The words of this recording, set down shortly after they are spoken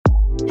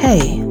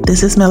Hey,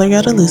 this is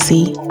Meloriota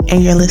Lucy,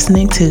 and you're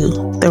listening to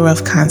the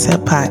Rough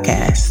Concept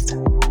Podcast.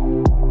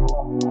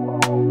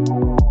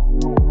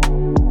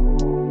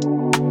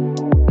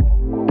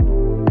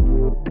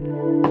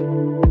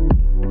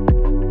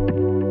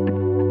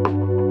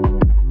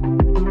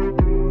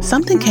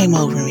 Something came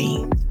over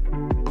me.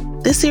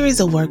 This series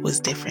of work was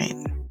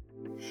different.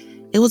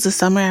 It was the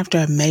summer after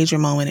a major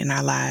moment in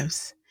our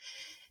lives.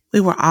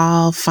 We were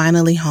all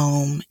finally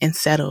home and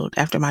settled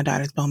after my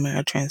daughter's bone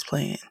marrow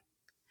transplant.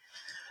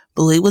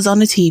 Bluey was on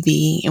the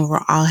TV and we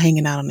were all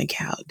hanging out on the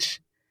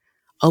couch.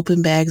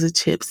 Open bags of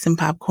chips and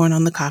popcorn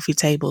on the coffee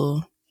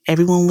table.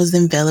 Everyone was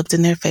enveloped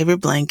in their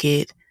favorite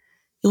blanket.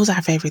 It was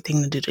our favorite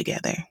thing to do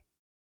together.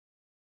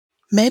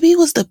 Maybe it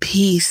was the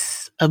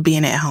peace of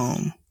being at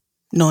home,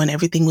 knowing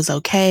everything was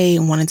okay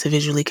and wanting to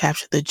visually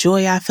capture the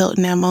joy I felt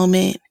in that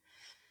moment.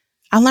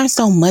 I learned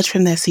so much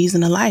from that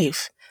season of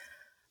life.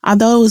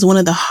 Although it was one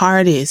of the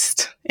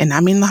hardest, and I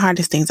mean the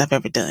hardest things I've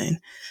ever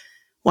done,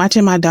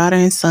 watching my daughter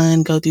and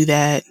son go through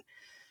that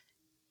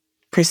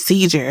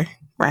procedure,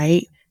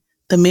 right?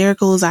 The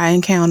miracles I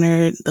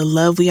encountered, the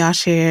love we all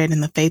shared,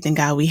 and the faith in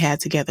God we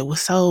had together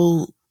was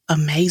so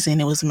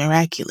amazing. It was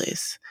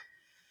miraculous.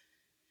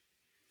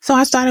 So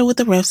I started with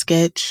a rough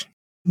sketch.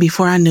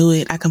 Before I knew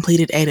it, I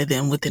completed 8 of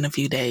them within a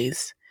few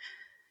days.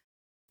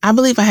 I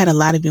believe I had a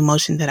lot of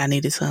emotion that I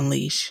needed to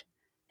unleash,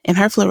 and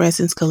her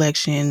fluorescence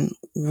collection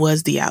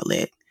was the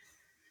outlet.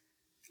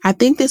 I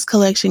think this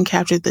collection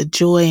captured the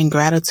joy and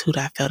gratitude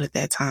I felt at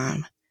that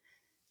time.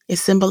 It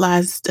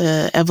symbolized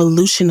the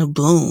evolution of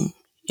bloom.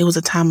 It was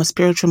a time of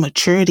spiritual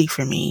maturity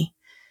for me.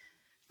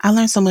 I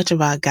learned so much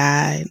about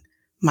God,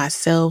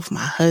 myself,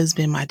 my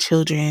husband, my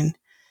children.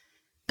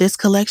 This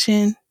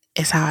collection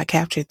is how I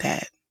captured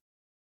that.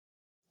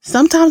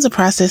 Sometimes the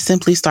process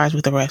simply starts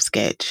with a rough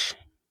sketch.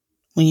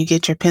 When you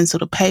get your pencil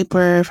to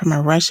paper from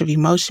a rush of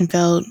emotion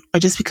felt, or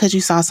just because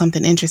you saw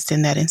something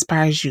interesting that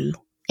inspires you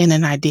in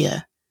an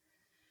idea.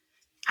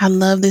 I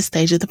love this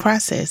stage of the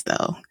process,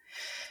 though.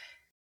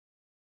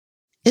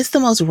 It's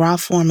the most raw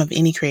form of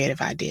any creative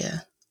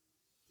idea,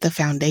 the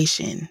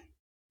foundation.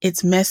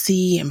 It's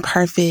messy and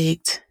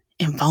perfect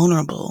and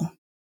vulnerable.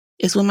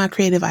 It's when my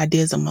creative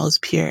ideas are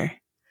most pure.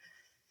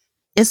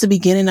 It's the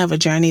beginning of a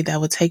journey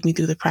that will take me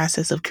through the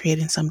process of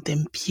creating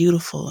something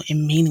beautiful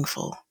and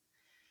meaningful.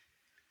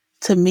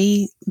 To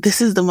me,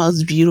 this is the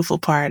most beautiful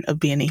part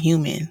of being a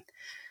human.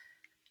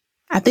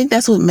 I think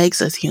that's what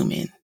makes us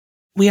human.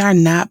 We are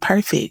not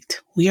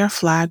perfect. We are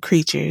flawed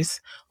creatures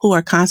who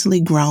are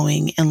constantly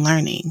growing and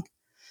learning.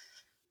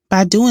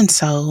 By doing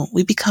so,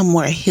 we become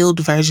more healed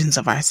versions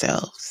of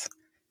ourselves.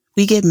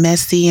 We get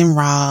messy and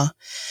raw,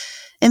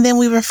 and then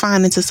we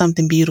refine into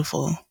something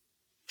beautiful.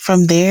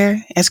 From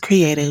there, as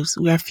creatives,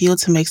 we are fueled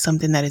to make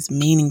something that is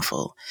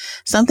meaningful,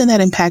 something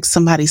that impacts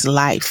somebody's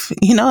life.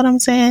 You know what I'm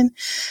saying?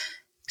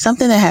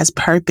 Something that has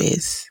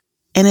purpose.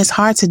 And it's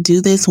hard to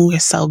do this when we're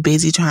so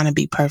busy trying to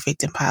be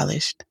perfect and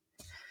polished.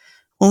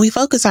 When we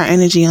focus our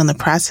energy on the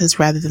process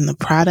rather than the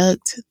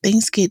product,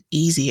 things get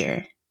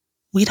easier.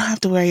 We don't have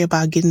to worry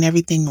about getting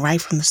everything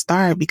right from the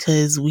start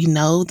because we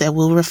know that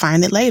we'll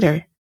refine it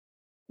later.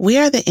 We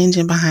are the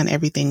engine behind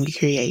everything we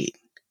create.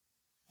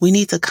 We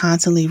need to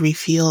constantly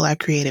refuel our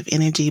creative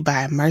energy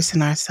by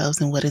immersing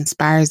ourselves in what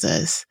inspires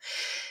us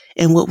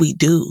and what we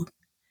do.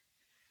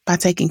 By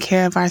taking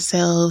care of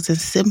ourselves and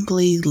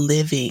simply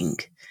living,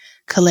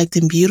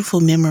 collecting beautiful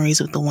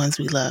memories with the ones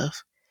we love.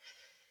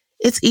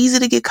 It's easy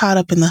to get caught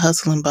up in the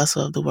hustle and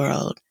bustle of the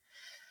world,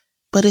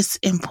 but it's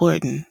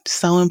important,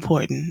 so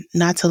important,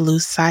 not to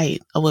lose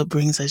sight of what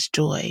brings us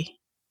joy,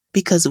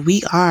 because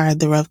we are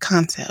the Rough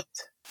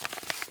Concept.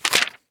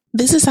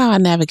 This is how I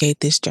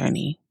navigate this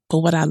journey, but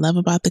what I love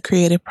about the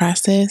creative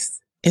process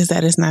is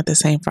that it's not the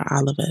same for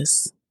all of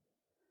us.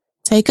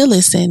 Take a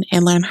listen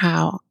and learn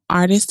how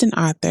artist and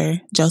author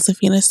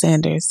Josefina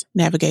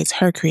navigates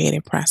her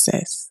creative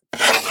process.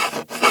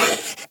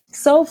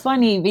 So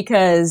funny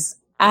because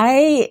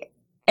I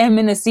am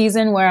in a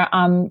season where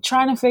I'm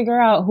trying to figure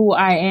out who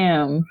I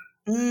am.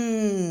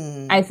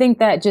 I think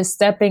that just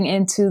stepping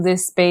into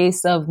this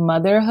space of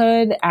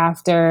motherhood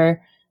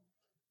after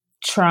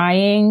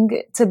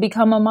trying to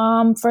become a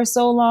mom for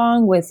so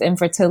long with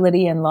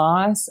infertility and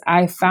loss,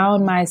 I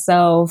found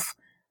myself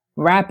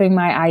wrapping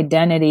my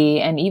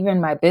identity and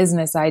even my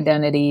business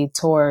identity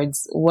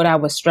towards what I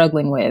was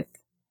struggling with.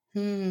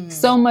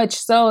 So much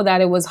so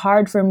that it was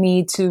hard for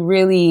me to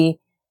really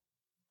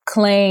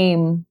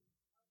claim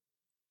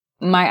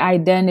my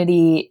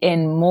identity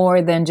in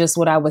more than just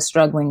what I was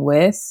struggling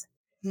with.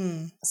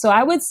 So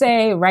I would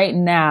say right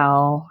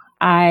now,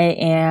 I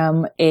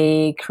am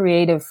a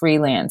creative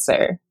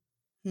freelancer.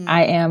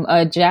 I am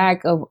a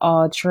jack of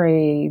all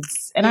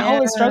trades. And I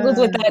always struggled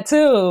with that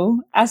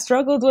too. I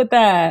struggled with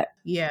that.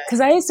 Yeah.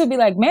 Because I used to be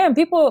like, man,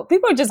 people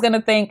are just going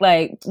to think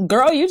like,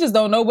 girl, you just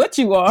don't know what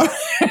you are,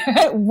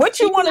 what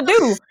you want to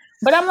do.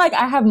 But I'm like,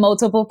 I have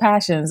multiple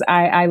passions.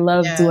 I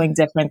love doing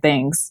different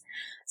things.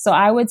 So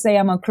I would say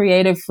I'm a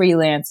creative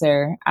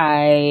freelancer.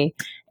 I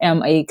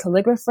am a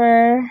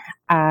calligrapher.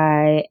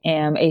 I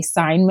am a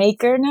sign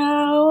maker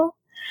now.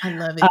 I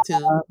love it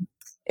too.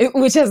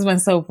 which has been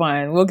so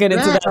fun. We'll get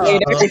into that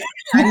later.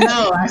 I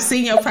know. I've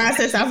seen your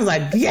process. I was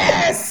like,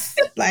 yes.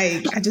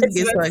 Like, I just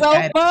get so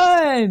excited. So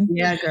fun.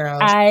 Yeah, girl.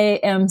 I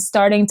am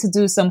starting to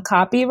do some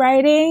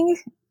copywriting.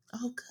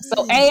 Oh, good.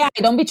 So AI,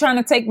 don't be trying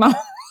to take my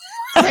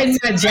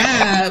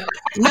job.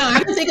 No,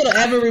 I don't think it'll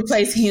ever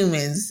replace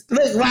humans.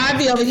 Look, while I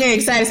be over here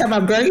excited talking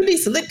about, girl, you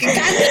need to look at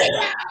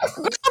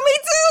girl, me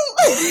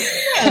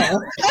too.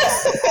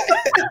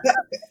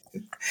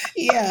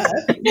 Yeah.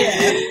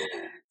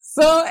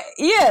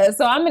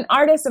 So I'm an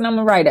artist and I'm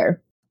a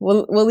writer.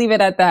 We'll leave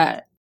it at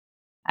that.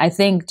 I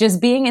think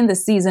just being in the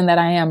season that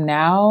I am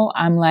now,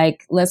 I'm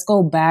like, let's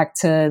go back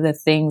to the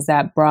things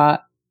that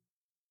brought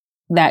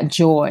that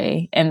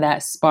joy and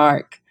that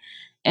spark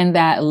and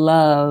that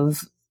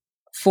love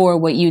for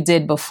what you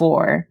did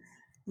before.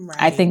 Right.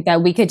 I think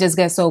that we could just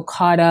get so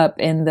caught up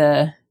in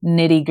the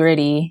nitty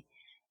gritty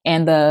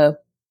and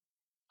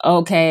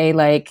okay,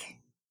 like,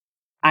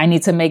 I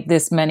need to make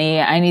this money.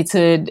 I need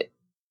to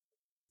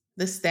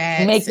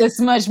make this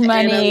much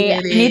money. I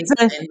need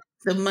to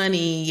the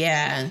money.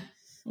 Yeah.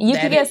 You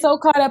can get so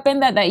caught up in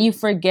that you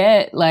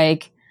forget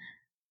like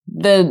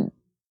the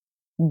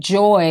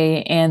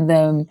joy and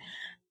the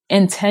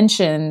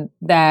intention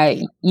that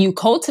you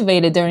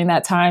cultivated during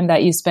that time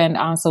that you spend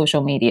on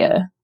social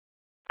media.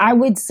 I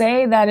would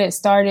say that it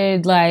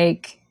started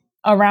like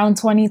around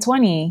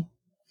 2020.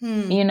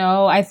 You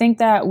know, I think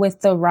that with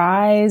the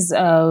rise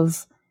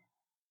of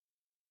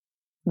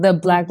the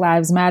Black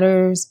Lives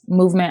Matters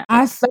movement,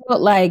 I felt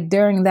like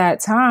during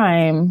that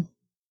time,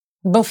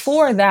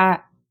 before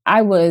that,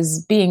 I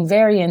was being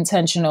very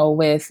intentional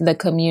with the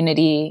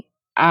community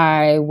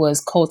I was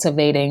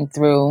cultivating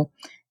through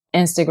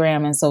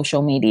Instagram and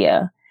social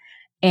media.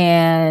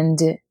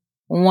 And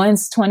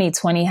once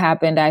 2020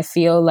 happened, I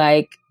feel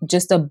like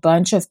just a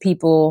bunch of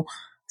people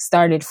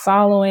started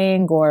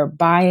following or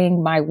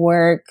buying my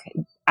work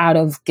out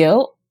of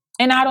guilt.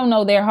 And I don't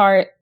know their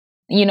heart.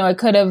 You know,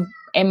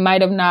 it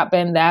might have not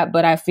been that,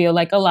 but I feel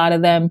like a lot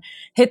of them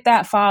hit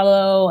that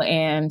follow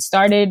and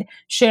started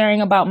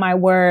sharing about my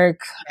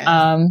work.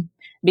 Yeah.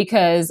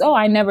 Because,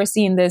 I never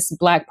seen this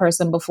Black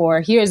person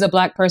before. Here's a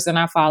Black person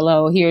I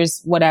follow.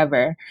 Here's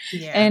whatever.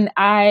 Yeah. And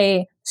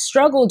I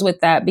struggled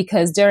with that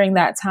because during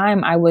that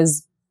time I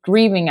was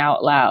grieving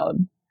out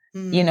loud.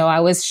 You know,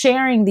 I was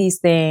sharing these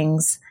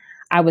things.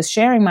 I was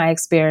sharing my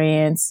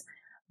experience,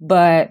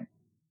 but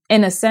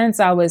in a sense,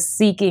 I was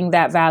seeking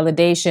that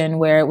validation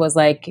where it was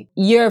like,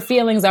 your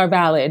feelings are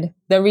valid.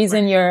 The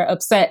reason you're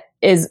upset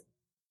is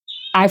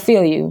I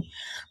feel you.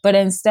 But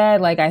instead,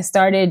 like I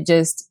started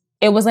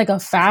it was like a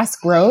fast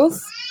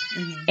growth.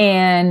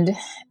 And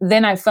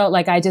then I felt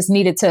like I just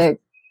needed to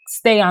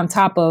stay on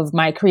top of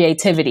my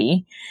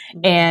creativity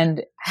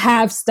and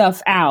have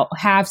stuff out.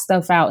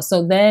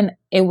 So then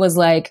it was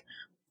like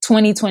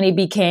 2020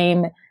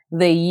 became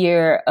the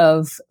year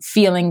of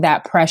feeling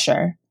that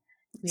pressure.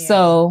 Yeah.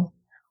 So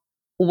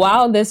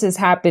while this is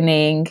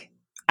happening,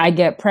 I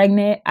get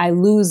pregnant, I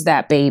lose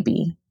that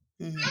baby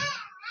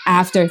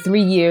after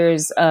 3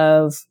 years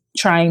of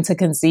trying to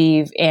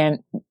conceive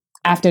and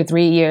after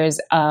 3 years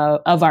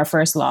of our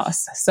first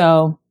loss.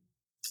 So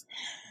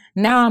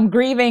now I'm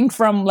grieving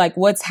from like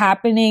what's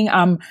happening.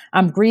 I'm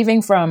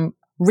grieving from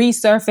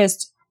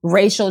resurfaced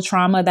racial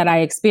trauma that I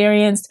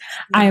experienced.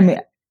 Right.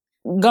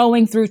 I'm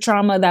going through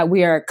trauma that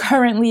we are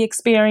currently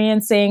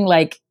experiencing,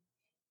 like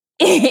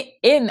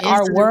in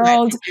our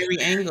world. Every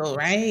angle,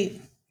 right?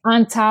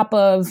 On top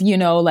of,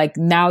 like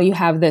now you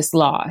have this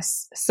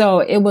loss. So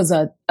it was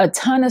a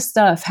ton of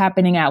stuff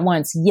happening at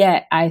once.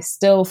 Yet I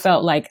still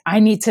felt like I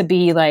need to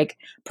be like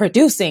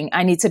producing.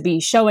 I need to be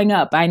showing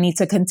up. I need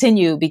to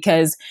continue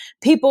because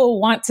people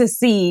want to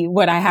see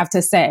what I have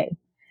to say.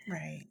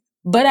 Right.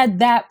 But at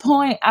that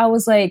point, I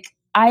was like,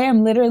 I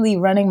am literally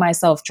running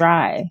myself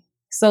dry.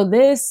 So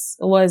this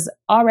was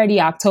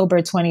already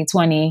October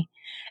 2020.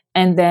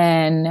 And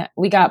then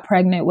we got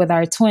pregnant with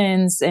our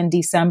twins in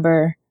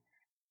December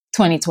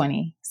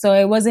 2020. So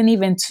it wasn't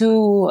even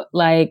too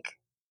like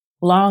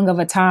long of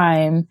a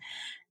time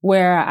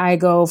where I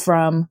go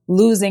from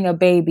losing a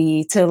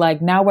baby to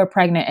like, now we're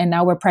pregnant and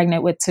now we're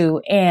pregnant with two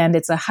and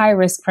it's a high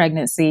risk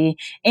pregnancy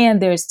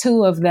and there's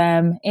two of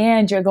them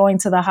and you're going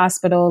to the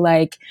hospital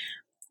like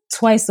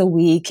twice a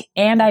week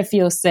and I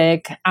feel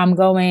sick. I'm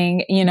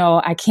going,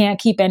 I can't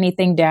keep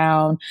anything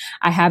down.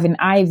 I have an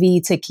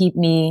IV to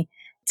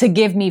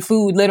give me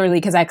food literally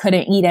because I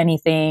couldn't eat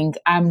anything.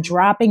 I'm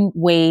dropping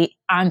weight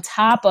on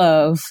top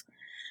of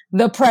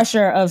the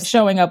pressure of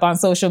showing up on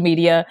social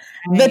media,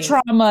 right. The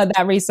trauma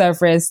that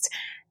resurfaced,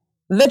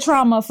 the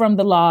trauma from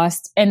the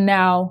loss, and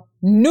now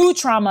new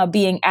trauma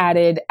being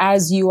added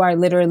as you are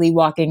literally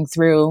walking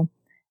through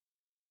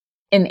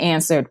an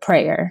answered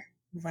prayer.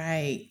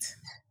 Right.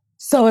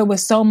 So it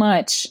was so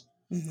much.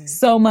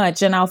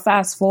 And I'll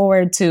fast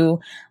forward to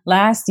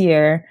last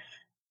year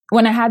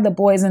when I had the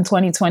boys in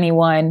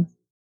 2021.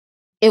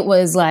 It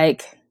was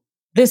like,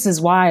 this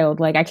is wild.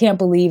 Like, I can't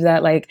believe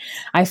that, like,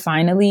 I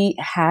finally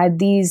had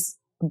these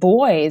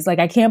boys. Like,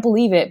 I can't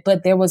believe it.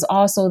 But there was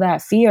also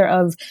that fear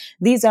of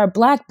these are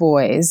Black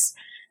boys.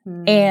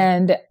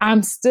 And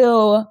I'm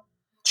still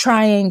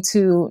trying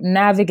to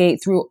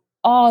navigate through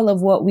all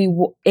of what we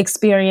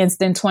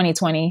experienced in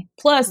 2020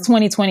 plus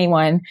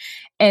 2021.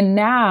 And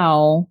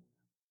now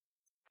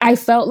I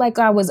felt like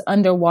I was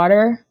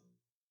underwater.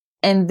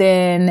 And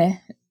then,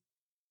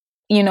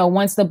 you know,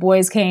 once the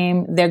boys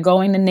came, they're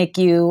going to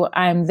NICU.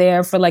 I'm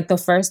there for like the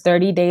first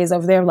 30 days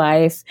of their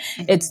life.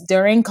 It's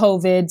during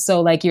COVID.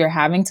 So like you're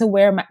having to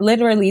wear,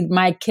 literally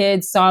my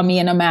kids saw me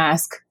in a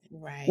mask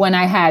when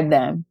I had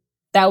them.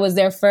 That was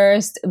their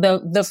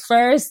the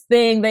first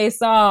thing they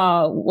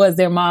saw was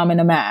their mom in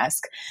a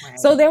mask. Right.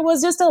 So there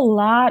was just a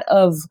lot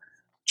of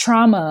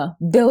trauma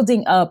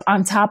building up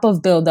on top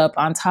of build up,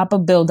 on top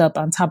of build up,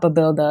 on top of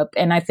build up.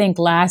 And I think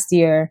last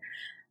year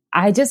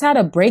I just had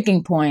a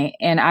breaking point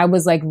and I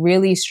was like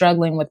really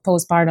struggling with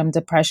postpartum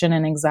depression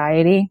and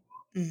anxiety.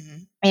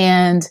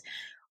 And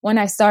when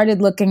I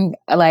started looking,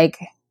 like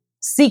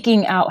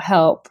seeking out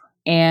help,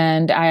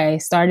 and I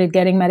started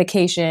getting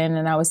medication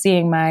and I was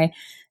seeing my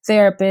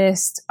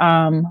therapist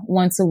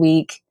once a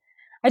week,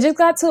 I just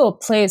got to a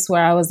place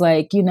where I was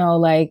like, you know,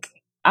 like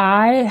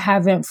I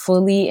haven't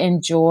fully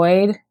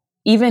enjoyed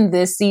even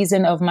this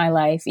season of my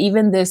life,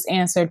 even this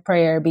answered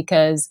prayer,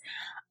 because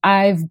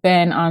I've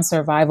been on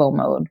survival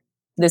mode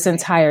this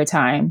entire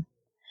time.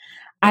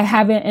 I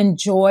haven't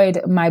enjoyed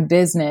my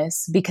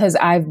business because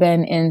I've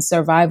been in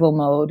survival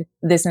mode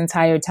this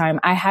entire time.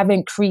 I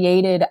haven't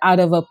created out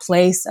of a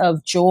place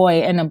of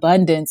joy and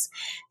abundance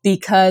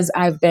because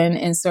I've been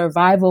in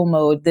survival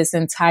mode this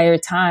entire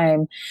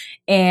time.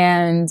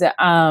 And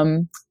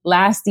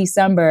last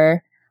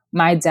December,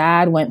 my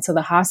dad went to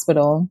the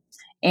hospital.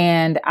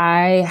 And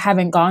I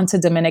haven't gone to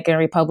Dominican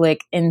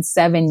Republic in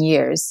 7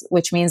 years,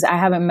 which means I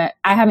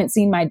haven't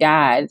seen my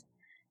dad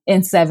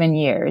in 7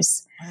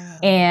 years. Wow.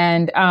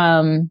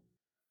 And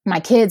my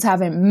kids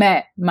haven't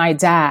met my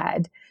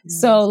dad.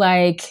 So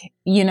like,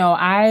 you know,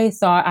 I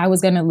thought I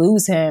was going to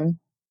lose him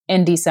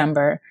in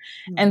December.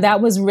 And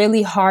that was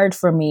really hard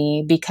for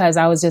me because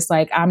I was just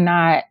like,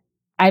 I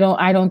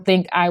don't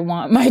think I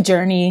want my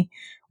journey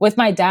with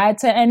my dad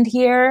to end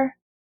here.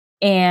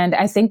 And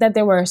I think that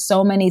there were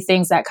so many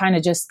things that kind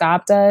of just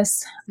stopped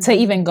us to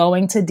even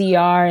going to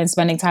DR and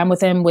spending time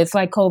with him with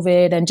like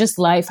COVID and just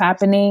life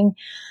happening.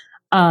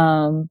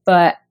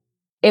 But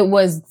it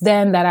was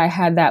then that I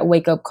had that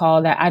wake up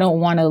call that I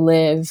don't want to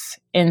live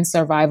in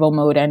survival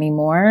mode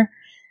anymore.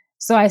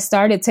 So I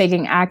started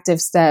taking active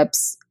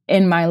steps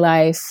in my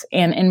life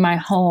and in my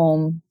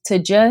home to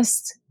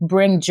just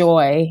bring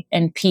joy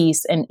and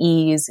peace and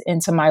ease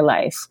into my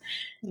life.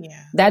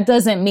 Yeah. That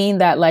doesn't mean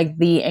that like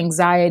the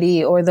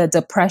anxiety or the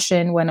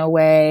depression went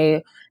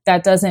away.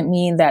 That doesn't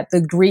mean that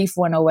the grief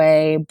went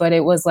away, but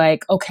it was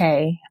like,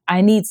 okay, I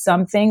need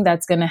something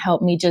that's going to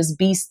help me just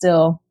be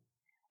still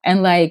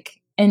and like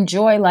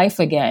enjoy life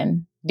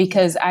again,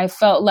 because I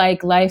felt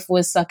like life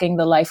was sucking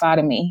the life out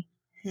of me.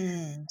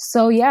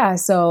 So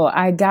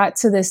I got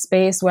to this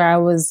space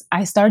where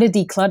I started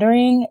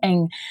decluttering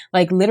and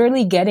like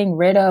literally getting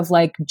rid of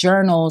like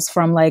journals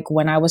from like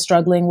when I was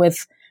struggling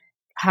with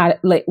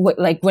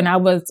when I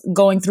was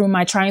going through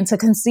my trying to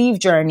conceive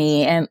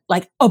journey, and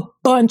like a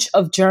bunch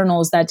of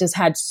journals that just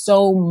had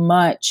so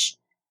much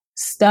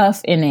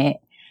stuff in it.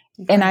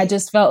 Right. And I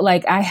just felt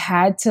like I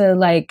had to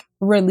like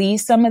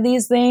release some of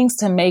these things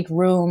to make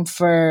room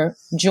for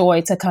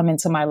joy to come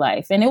into my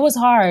life. And it was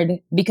hard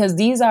because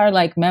these are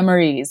like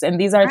memories and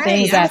these are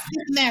things that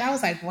I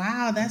was like,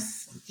 wow,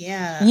 that's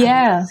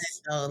yeah.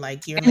 So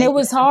like and it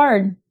was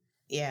hard.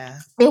 Yeah.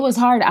 It was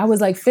hard. I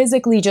was like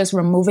physically just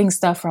removing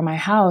stuff from my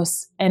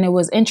house. And it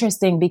was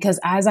interesting because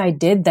as I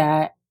did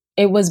that,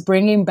 it was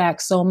bringing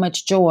back so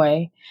much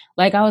joy.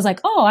 Like I was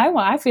like, oh,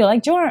 I feel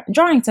like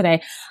drawing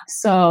today.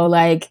 So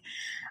like,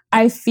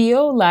 I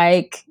feel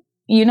like,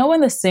 you know, when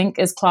the sink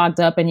is clogged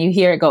up and you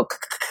hear it go,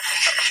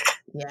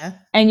 yeah,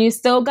 and you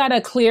still got to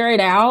clear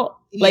it out.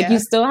 Yeah. Like you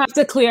still have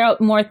to clear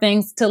out more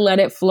things to let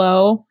it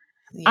flow.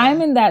 Yeah.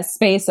 I'm in that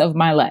space of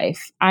my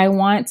life. I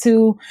want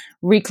to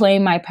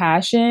reclaim my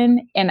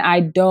passion and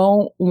I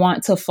don't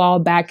want to fall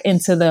back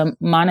into the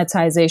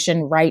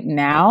monetization right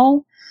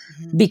now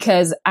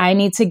because I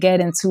need to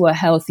get into a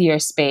healthier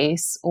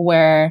space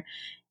where,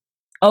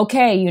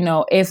 okay, you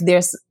know, if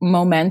there's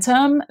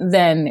momentum,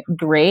 then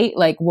great.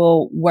 Like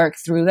we'll work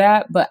through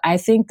that. But I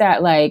think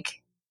that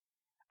like,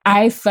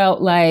 I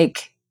felt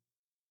like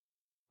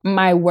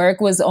my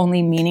work was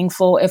only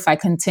meaningful if I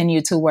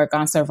continued to work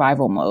on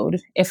survival mode,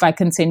 if I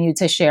continued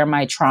to share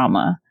my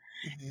trauma.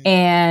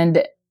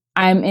 And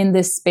I'm in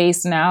this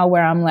space now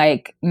where I'm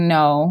like,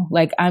 no,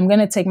 like I'm going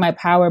to take my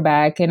power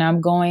back and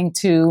I'm going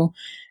to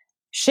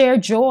share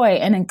joy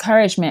and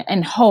encouragement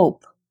and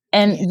hope.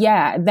 And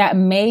that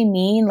may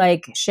mean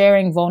like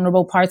sharing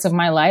vulnerable parts of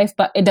my life,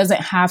 but it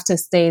doesn't have to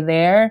stay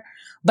there.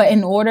 But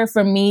in order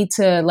for me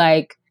to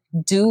like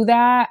do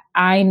that,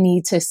 I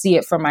need to see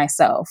it for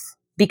myself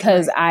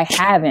because I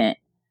haven't.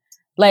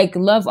 Like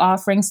love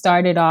offering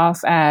started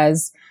off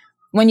as,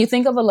 when you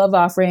think of a love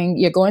offering,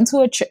 you're going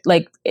to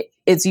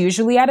it's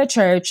usually at a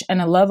church,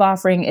 and a love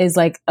offering is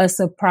like a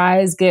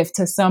surprise gift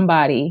to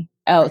somebody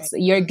else.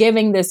 Right. You're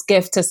giving this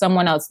gift to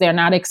someone else. They're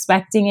not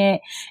expecting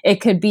it.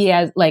 It could be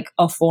as like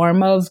a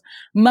form of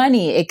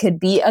money. It could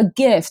be a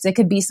gift. It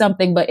could be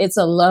something, but it's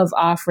a love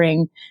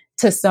offering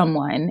to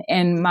someone.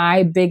 And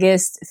my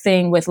biggest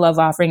thing with love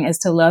offering is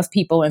to love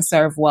people and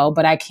serve well.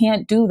 But I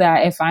can't do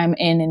that if I'm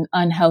in an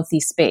unhealthy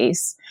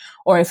space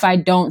or if I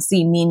don't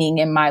see meaning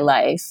in my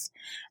life.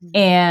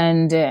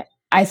 And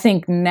I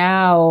think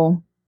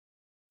now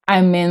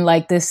I'm in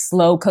like this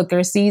slow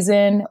cooker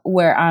season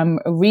where I'm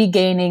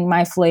regaining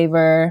my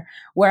flavor,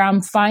 where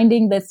I'm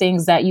finding the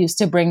things that used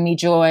to bring me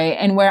joy,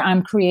 and where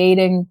I'm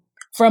creating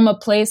from a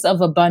place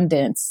of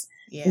abundance,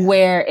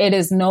 where it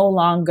is no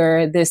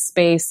longer this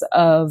space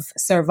of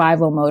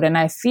survival mode. And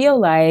I feel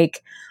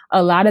like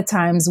a lot of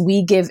times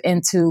we give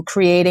into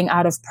creating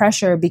out of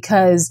pressure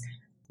because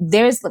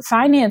there's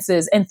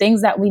finances and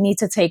things that we need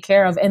to take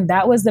care of. And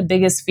that was the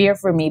biggest fear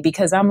for me,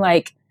 because I'm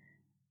like,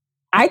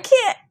 I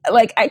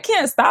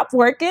can't stop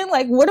working.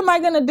 Like, what am I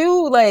going to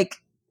do? Like,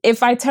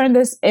 if I turn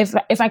this,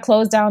 if I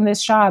close down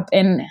this shop,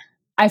 and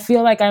I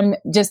feel like I'm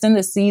just in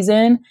the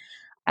season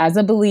as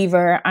a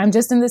believer, I'm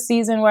just in the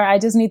season where I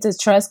just need to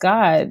trust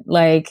God.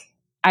 Like,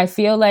 I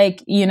feel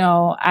like,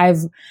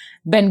 I've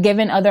been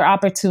given other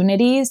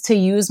opportunities to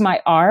use my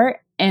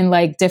art in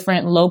like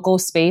different local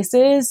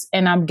spaces,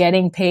 and I'm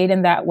getting paid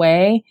in that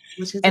way.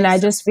 And I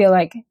just feel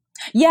like,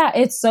 yeah,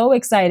 it's so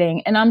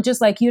exciting. And I'm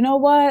just like, you know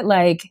what?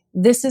 Like,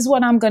 this is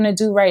what I'm going to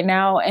do right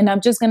now. And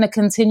I'm just going to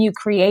continue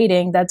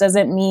creating. That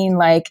doesn't mean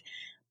like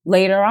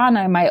later on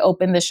I might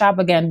open the shop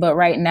again. But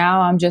right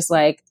now I'm just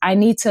like, I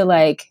need to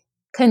like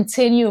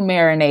continue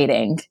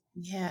marinating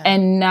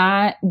and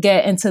not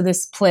get into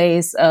this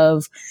place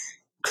of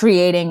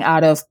creating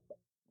out of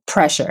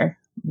pressure,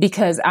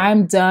 because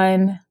I'm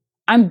done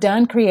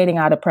creating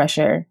out of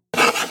pressure.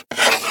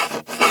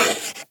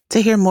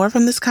 To hear more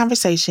from this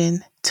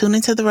conversation, tune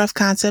into the Rough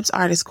Concepts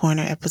Artist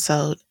Corner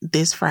episode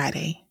this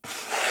Friday.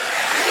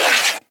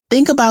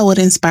 Think about what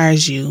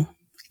inspires you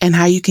and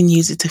how you can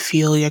use it to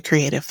fuel your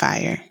creative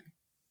fire.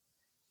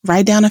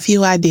 Write down a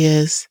few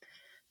ideas,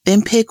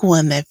 then pick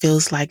one that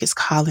feels like it's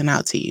calling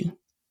out to you.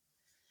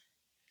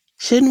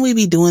 Shouldn't we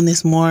be doing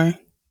this more?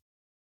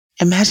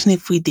 Imagine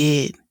if we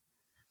did.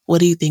 What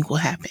do you think will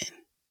happen?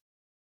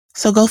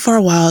 So go for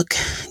a walk,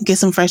 get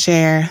some fresh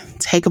air,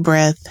 take a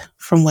breath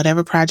from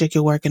whatever project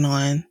you're working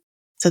on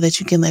so that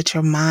you can let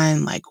your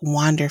mind like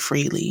wander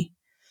freely.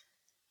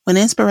 When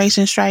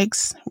inspiration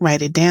strikes,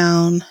 write it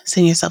down,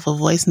 send yourself a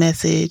voice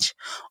message,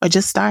 or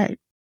just start.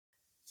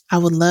 I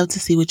would love to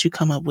see what you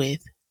come up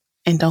with,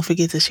 and don't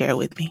forget to share it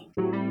with me.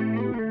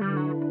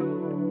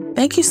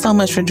 Thank you so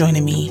much for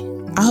joining me.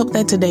 I hope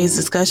that today's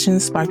discussion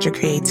sparked your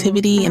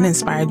creativity and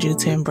inspired you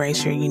to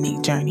embrace your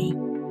unique journey.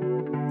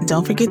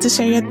 Don't forget to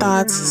share your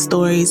thoughts,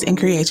 stories, and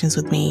creations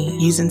with me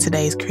using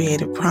today's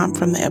creative prompt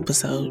from the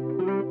episode.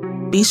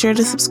 Be sure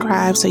to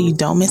subscribe so you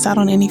don't miss out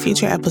on any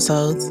future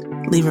episodes.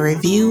 Leave a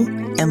review,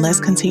 and let's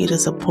continue to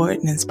support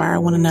and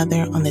inspire one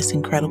another on this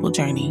incredible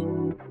journey.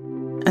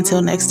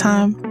 Until next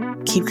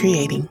time, keep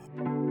creating.